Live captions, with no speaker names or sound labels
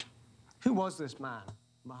Who was this man,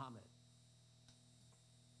 Muhammad?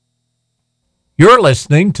 You're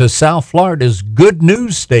listening to South Florida's good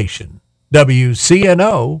news station,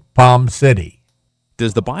 WCNO Palm City.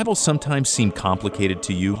 Does the Bible sometimes seem complicated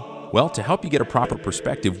to you? Well, to help you get a proper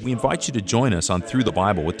perspective, we invite you to join us on Through the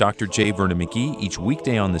Bible with Dr. J. Vernon McGee each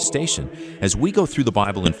weekday on the station as we go through the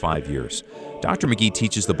Bible in 5 years. Dr. McGee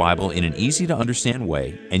teaches the Bible in an easy-to-understand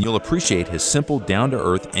way, and you'll appreciate his simple,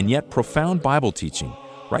 down-to-earth, and yet profound Bible teaching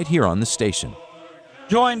right here on the station.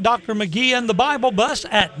 Join Dr. McGee and the Bible Bus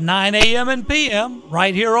at 9 a.m. and p.m.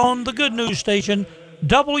 right here on the good news station,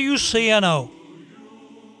 WCNO.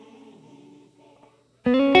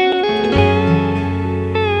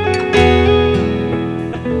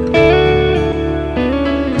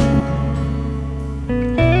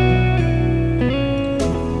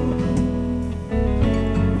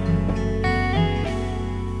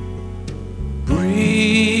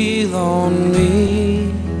 Breathe on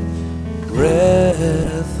me,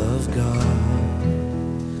 breath of God.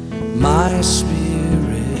 My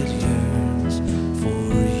spirit yearns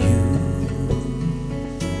for you.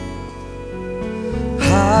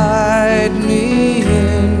 Hide me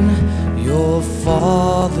in your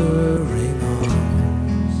fathering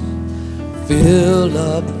arms. Fill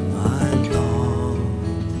up my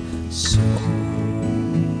long soul.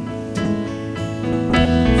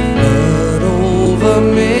 Over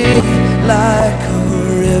me like a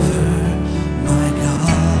river, my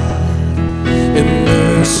God.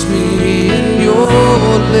 Immerse me in your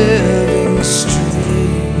living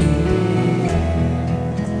stream.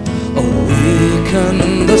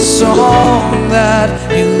 Awaken the song that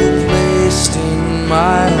you placed in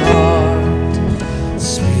my heart.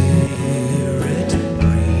 Spirit,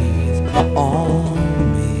 breathe on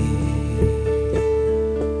me.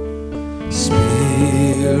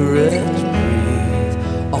 Spirit,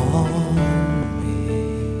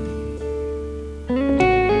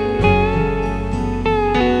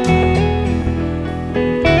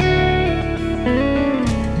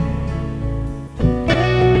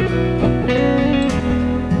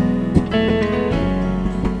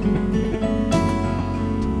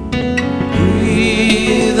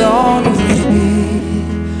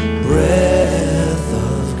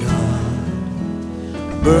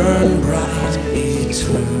 burn bright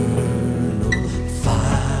eternal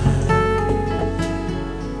fire.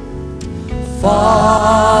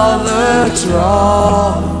 Father,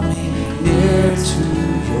 draw me near to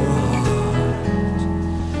your heart.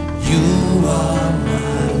 You are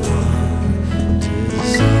my one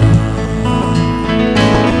desire.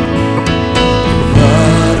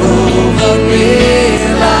 Flood over me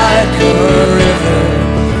like a river,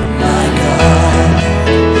 my God.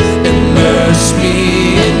 Immerse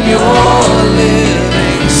me in your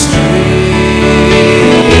living stream.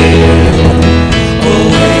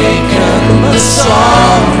 Awaken the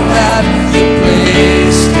song that you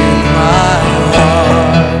placed in my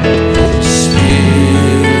heart.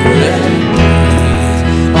 Spirit,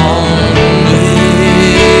 breathe on me.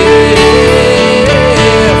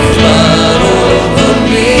 Flood over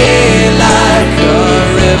me like a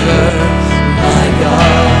river, my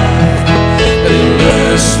God.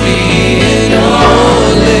 Immerse me in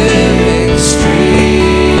your living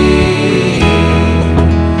stream.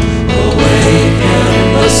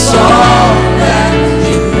 Awaken the song that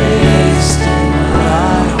you raised in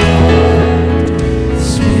my heart.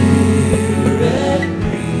 Spirit,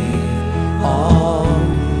 breathe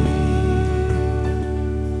on me.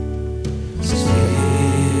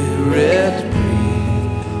 Spirit,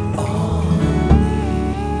 breathe on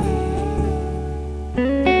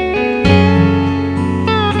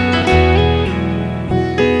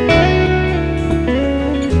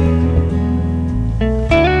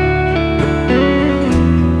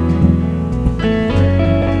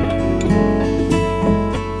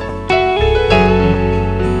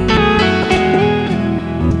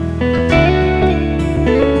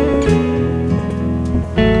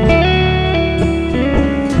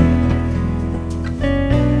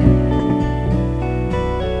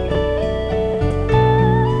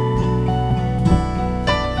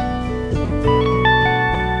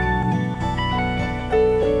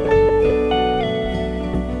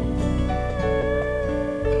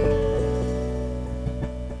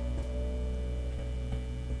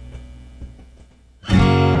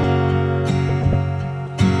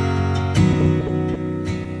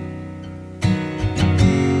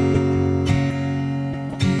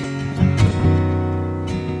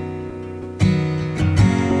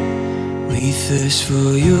We thirst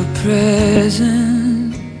for your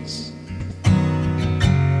presence.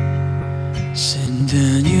 Send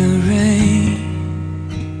down your rain.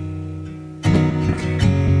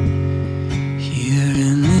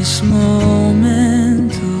 this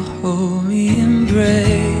moment of holy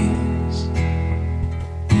embrace.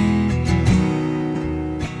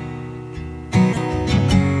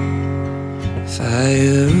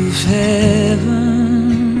 Fire of heaven,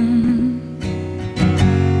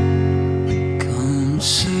 come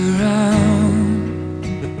surround.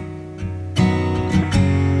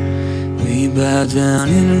 We bow down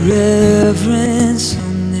in reverence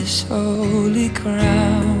on this holy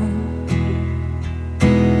ground.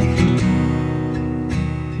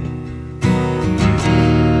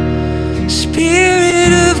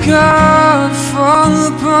 Spirit of God, fall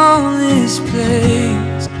upon this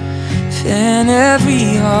place. Fan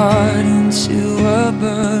every heart into a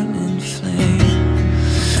burning flame.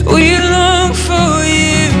 We long for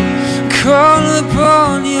you, call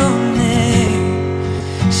upon your name.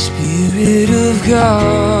 Spirit of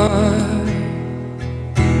God,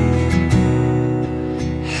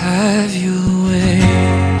 have your way.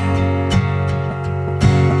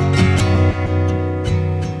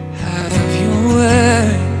 Have your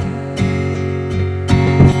way.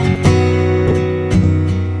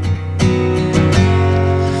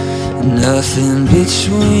 Nothing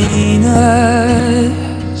between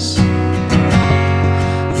us,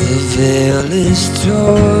 the veil is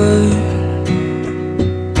torn.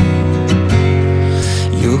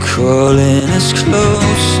 You're calling us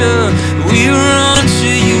closer, we run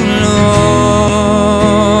to you, Lord.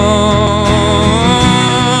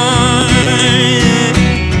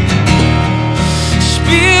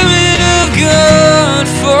 Spirit of God,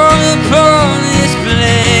 fall upon this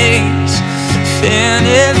place. Fan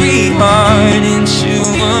every heart into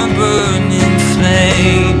a burning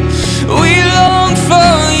flame. We long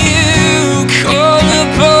for you, call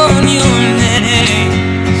upon your name.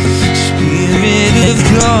 Spirit of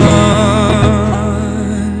God,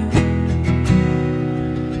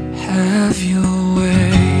 have your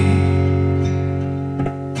way.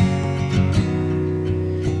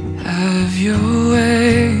 Have your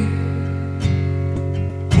way.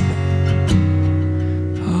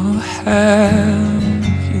 Oh,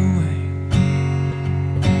 have your way.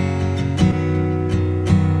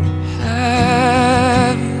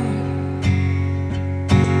 Have your way.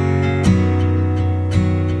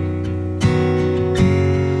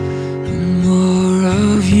 More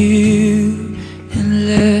of you and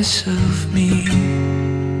less of me.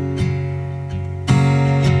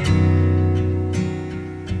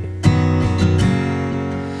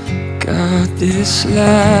 God, this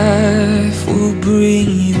life will bring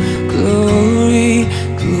you glory,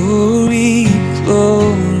 glory,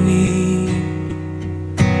 glory.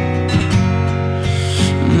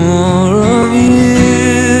 More of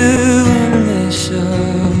you and less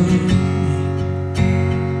of me.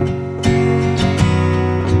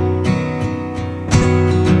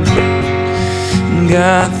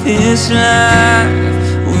 God, this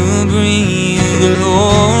life will bring you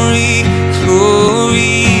glory,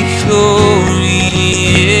 glory, glory.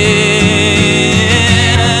 Yeah.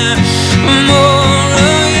 More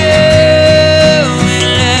of you and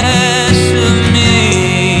less of me.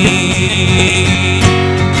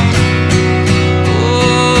 Oh,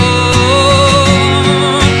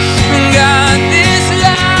 God, this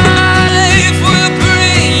life will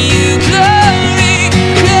bring you glory,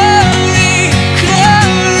 glory,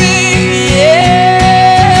 glory.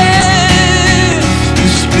 Yeah. The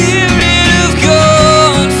Spirit of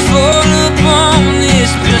God, fall upon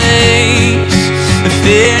this place.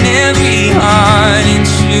 Fan every heart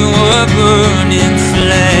into a burning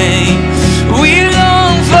flame. We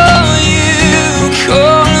long for you,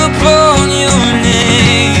 call upon your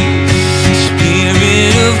name.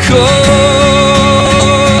 Spirit of God,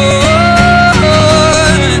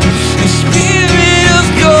 the Spirit of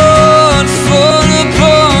God, fall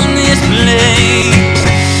upon this place.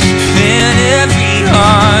 Fan every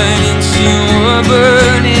heart into a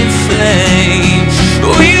burning flame.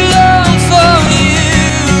 We long for you,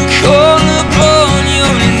 call upon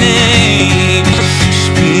your name.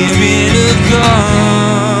 Spirit of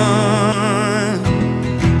God,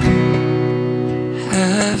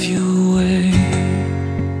 have your way.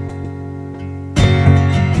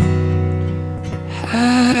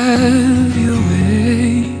 Have your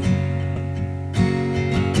way.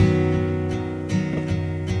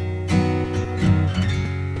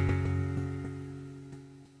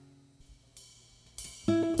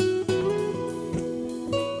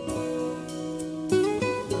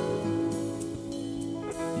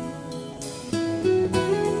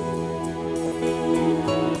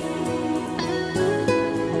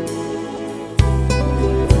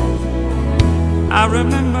 I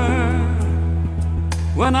remember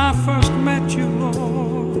when I first met you,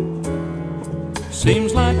 Lord.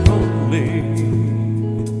 seems like only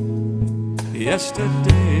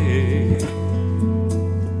yesterday.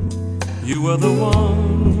 You were the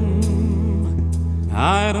one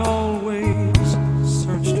I'd always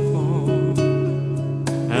searched for,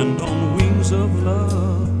 and on wings of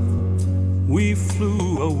love we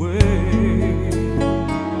flew away.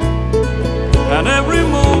 And every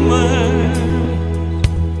moment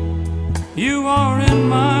you are in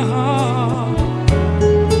my heart,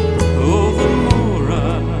 oh, the more I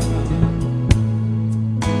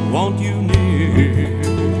want you near.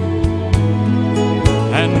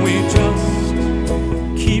 And we just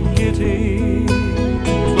keep getting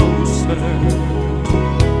closer.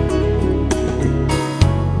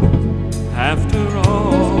 After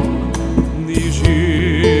all these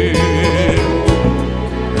years,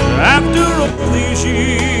 after all these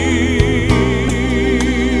years,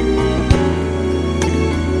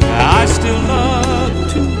 I still love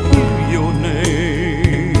to hear your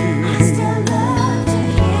name. I still love to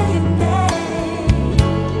hear your name.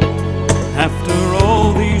 After all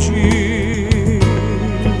these years,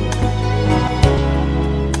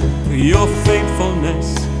 your faithfulness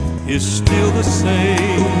is still the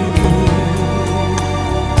same.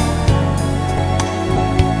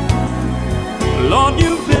 Lord,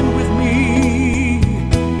 you've been with me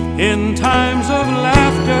in times of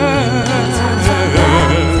laughter,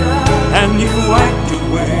 and you wiped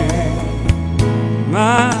away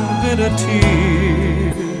my bitter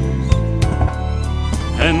tears.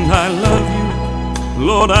 And I love you,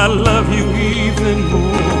 Lord, I love you even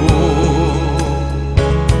more.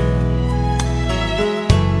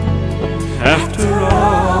 After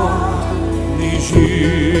all these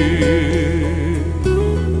years,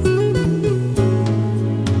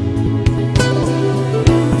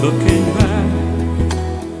 looking back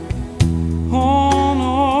on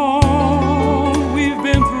all we've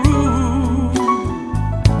been through,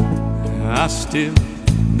 I still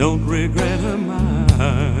don't regret a mile.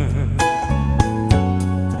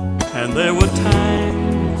 And there were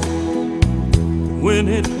times when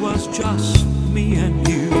it was just me and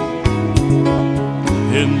you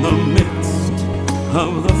in the midst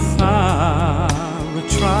of the fiery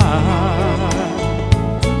trial.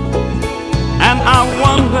 And I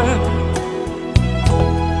wondered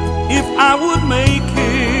if I would make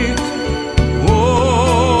it.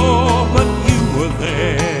 Oh, but you were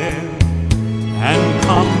there and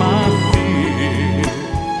calmed my fear.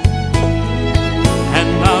 And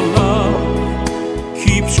our love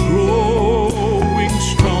keeps growing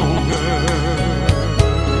stronger.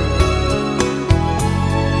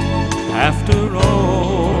 After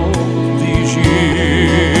all these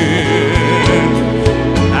years,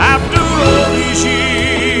 after all these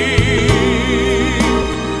years,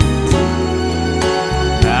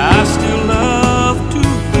 I still love to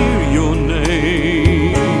hear your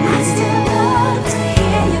name. I still love to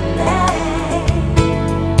hear your name.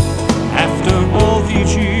 After all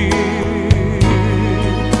these years,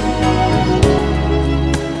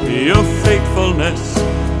 your faithfulness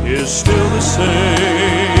is still the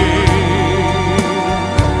same.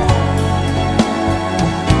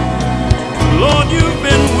 Lord, you've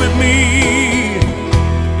been with me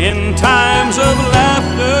in times of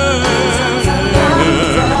laughter,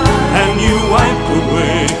 and you wiped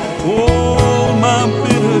away all my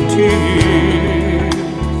bitter tears.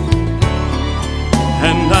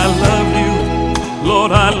 And I love you,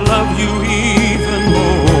 Lord, I love you even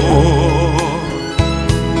more.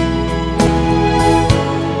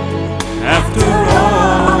 After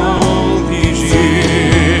all these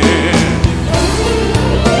years,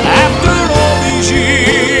 after all these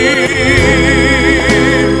years,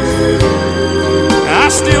 I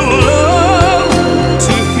still love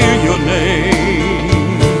to hear your name.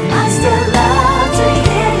 I still love to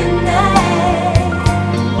hear your name.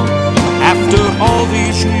 After all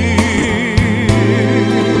these years,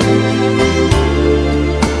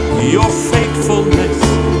 your faithfulness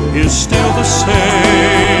is still the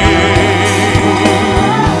same.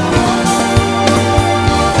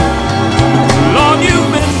 Lord,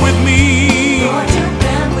 you've been with me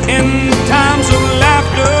in times of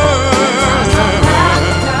laughter,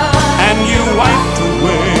 and you wiped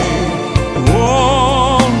away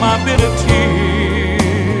all my bitter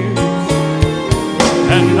tears.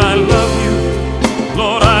 And I love you,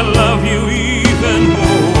 Lord, I love you even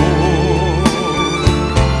more.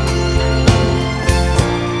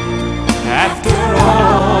 After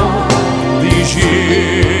all these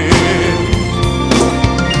years,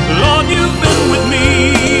 Lord, you've been with me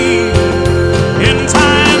in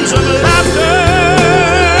times of laughter,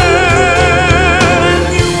 and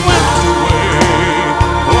you wiped away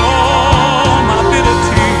all my bitter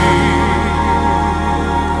tears.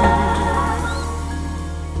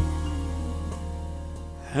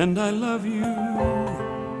 and I love you.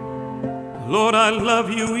 Lord, I love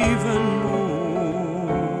you even more.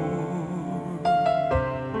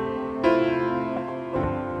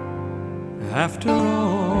 After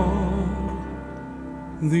all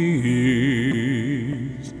these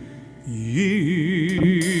years,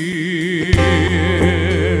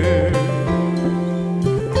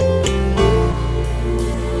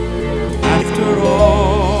 after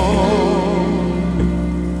all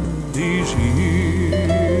these years,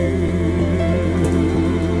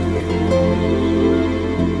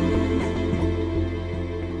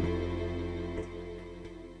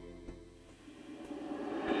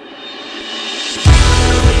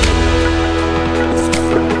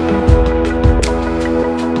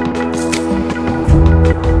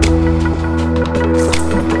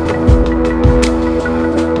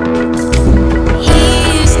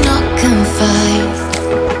 He's not confined,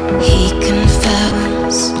 he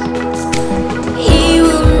confirms. He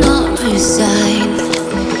will not resign,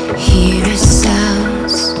 he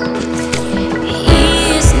resounds. He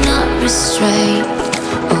is not restrained,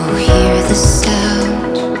 oh hear the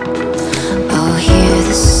sound, oh hear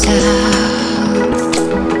the sound.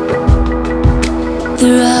 The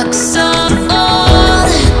rocks are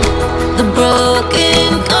falling, the broken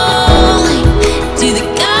calling to the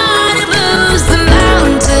God who moves the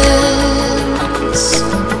mountains.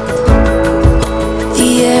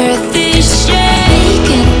 The earth is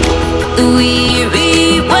shaking, the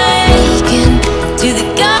weary waken to the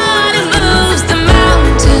God who moves the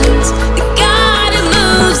mountains, the God who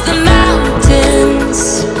moves the mountains.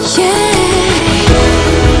 Yeah.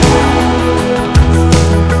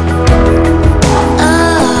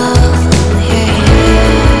 Oh, yeah,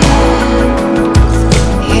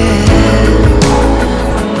 yeah.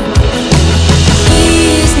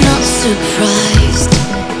 He is not surprised,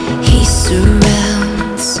 he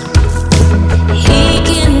surrounds. He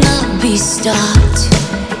cannot be stopped,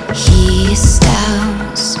 he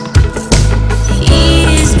astounds. He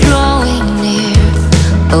is drawing near,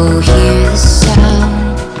 oh hear the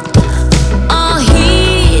sound, oh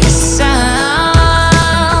hear the sound.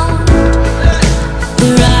 The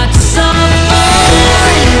rocks are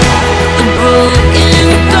falling, the broken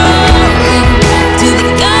calling to the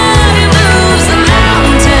God who moves the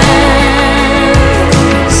mountains.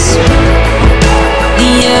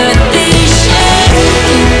 The earth is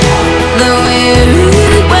shaking, the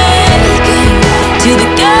weary waking to the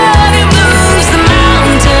God who moves the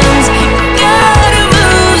mountains, God who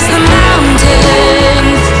moves the mountains.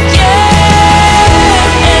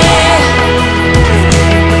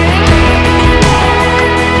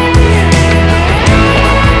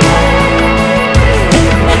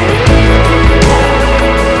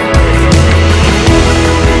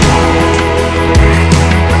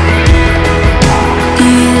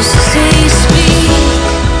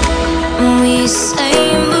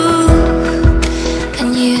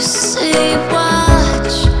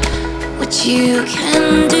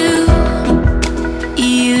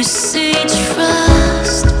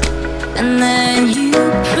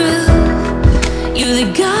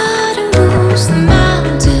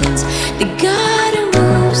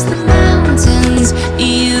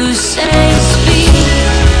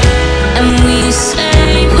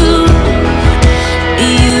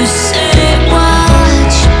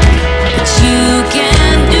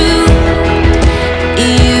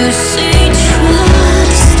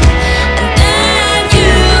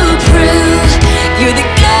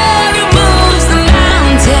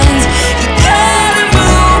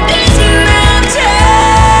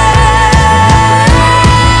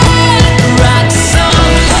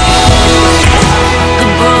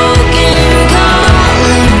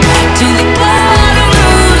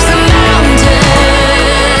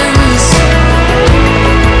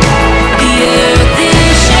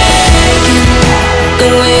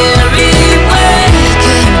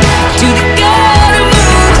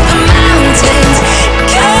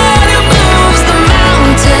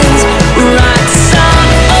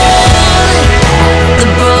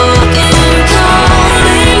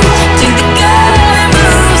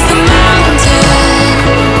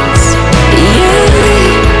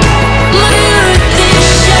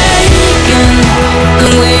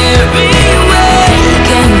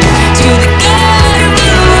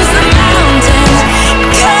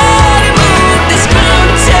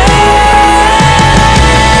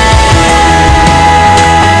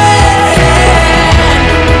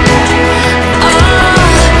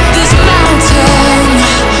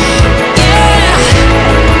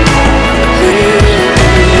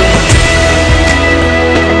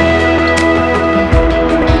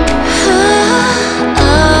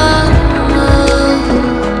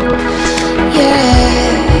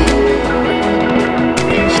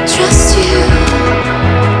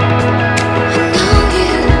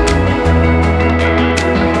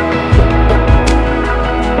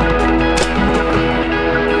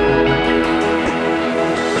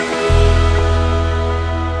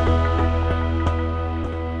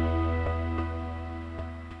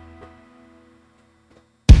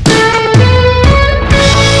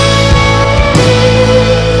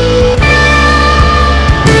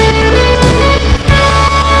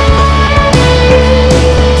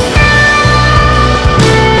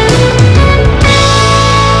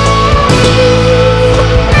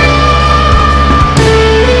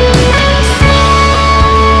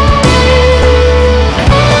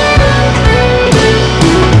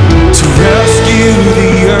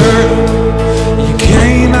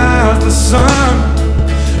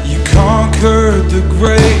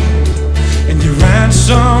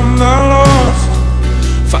 ransom the lost.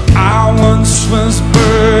 For I once was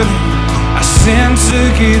burdened, I sin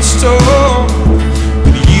took its toll,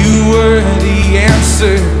 but you were the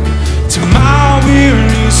answer to my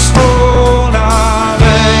weary soul. I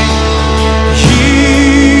thank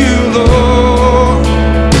you, Lord.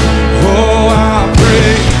 Oh, I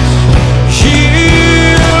praise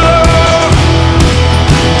you, Lord.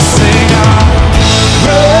 Sing, I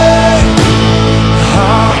praise,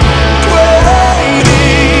 how great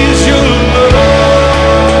is your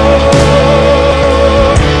love.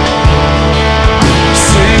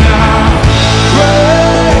 Sing, I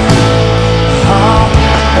praise, how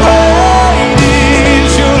great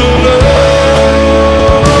is your love.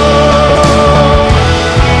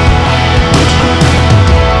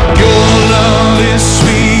 Your love is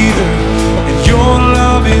sweeter and your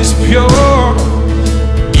love is pure.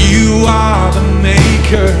 You are the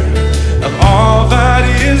maker of all that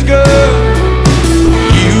is good.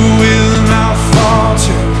 You will not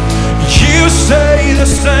falter, you stay the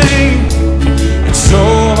same. And so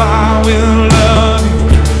I will love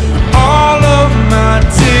you all of my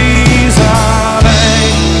days. I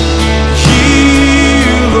thank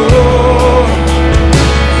you, Lord.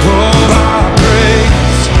 Oh, I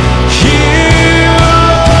praise you,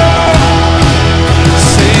 Lord.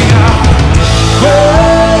 Sing, I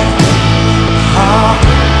praise, how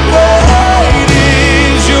great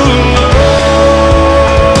is your love.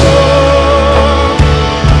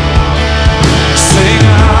 Sing,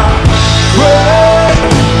 I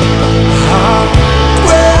praise, how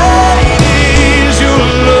great is your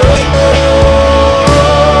love.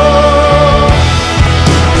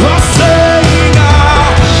 I sing, I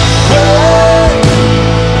praise,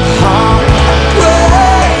 how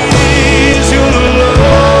great is your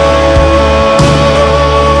love.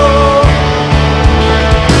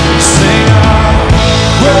 Sing, I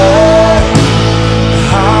praise,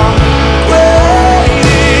 how great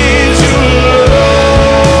is your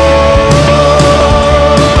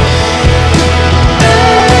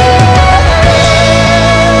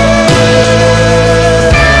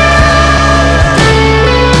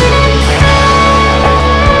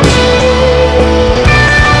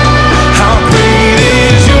How great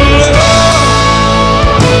is your love?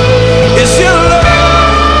 Is your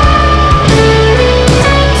love?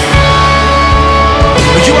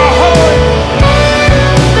 You are holy.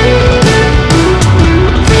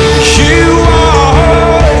 You are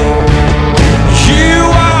holy.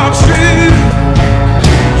 You are true.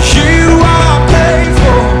 You are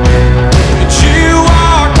faithful. You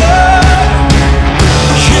are good.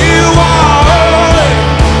 You are holy.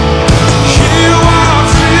 You are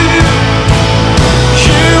true.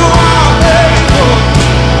 You are faithful.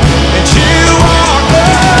 And you are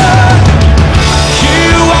good.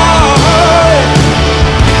 You are holy.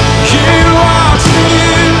 You are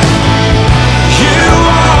true. You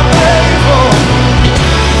are faithful.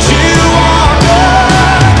 You are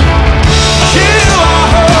good. You are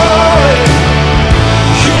holy.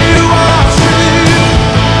 You are true.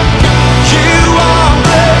 You are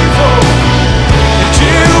faithful. And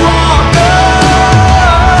you are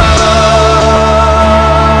good.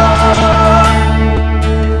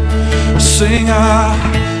 Sing, how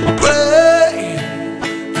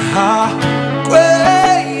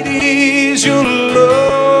great is your love.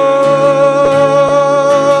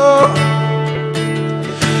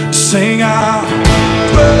 Sing, how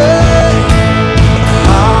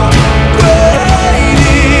great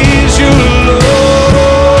is your love.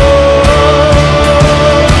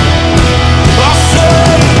 I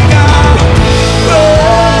sing, how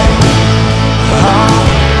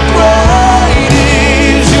great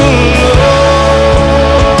is your love.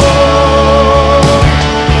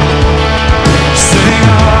 Sing,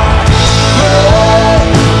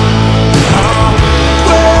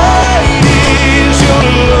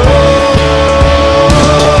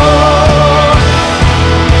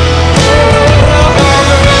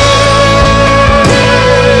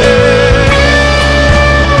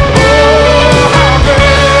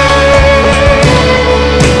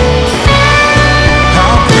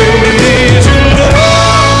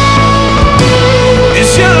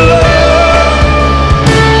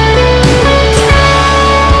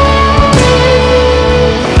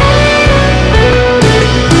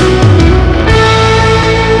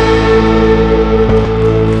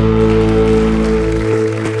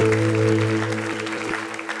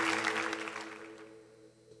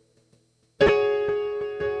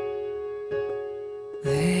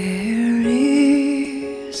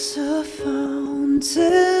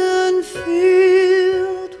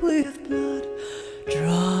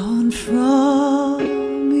 from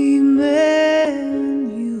Emmanuel's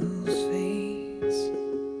face.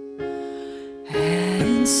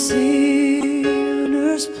 and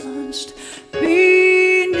sinners plunged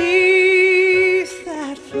beneath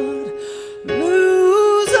that flood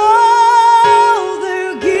lose all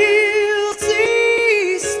their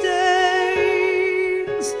guilty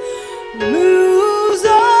stains, lose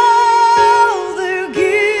all their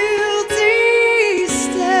guilty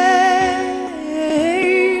stains,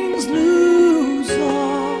 lose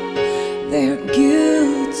all their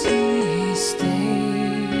guilty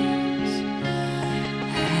stains,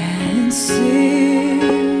 and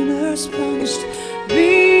sinners plunged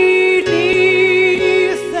beneath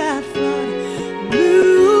that flood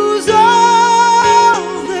lose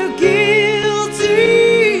all their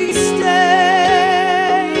guilty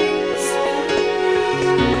stains.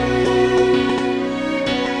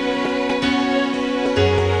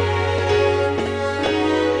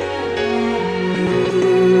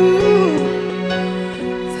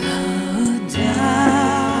 The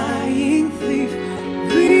dying thief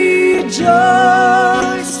rejoiced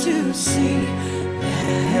to see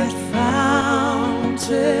that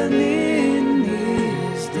fountain in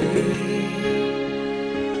his day.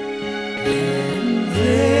 And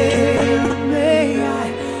there may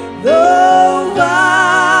I, the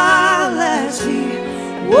while as he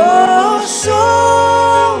washed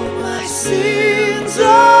all my sins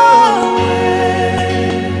away,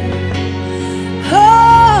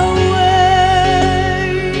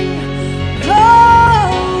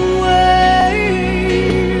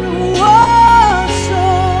 wash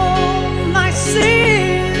all my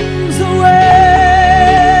sins away.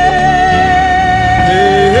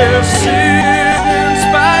 Since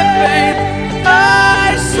by faith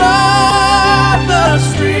I saw the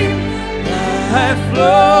stream, thy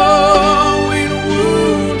flowing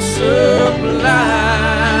wounds sublime,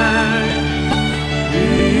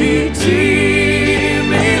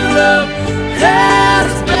 redeeming love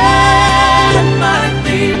has been my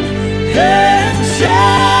theme, and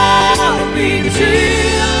shall be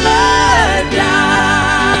till I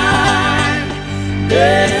die,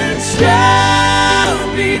 and shall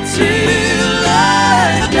be till I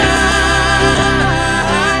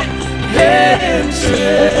die, and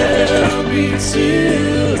shall be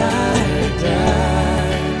till I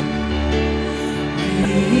die.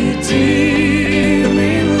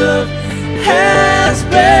 Redeeming love has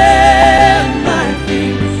been my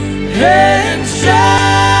theme, and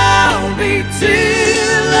shall be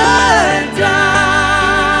till I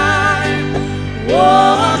die.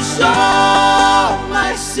 Wash all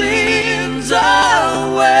my sins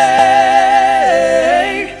away,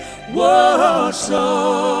 wash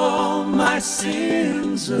all my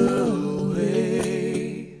sins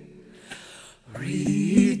away.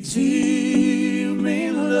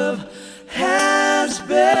 Redeeming love has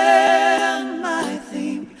been my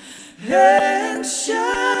theme, and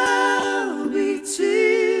shall be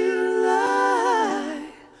till I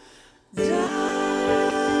die.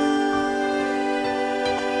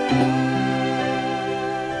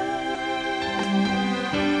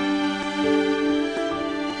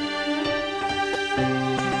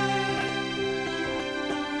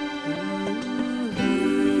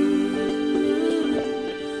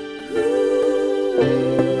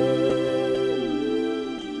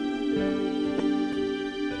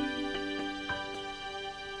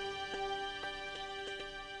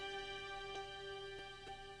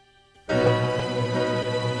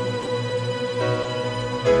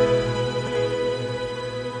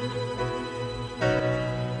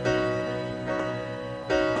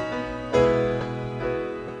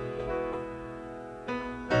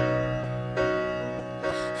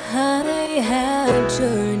 I had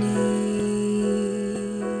church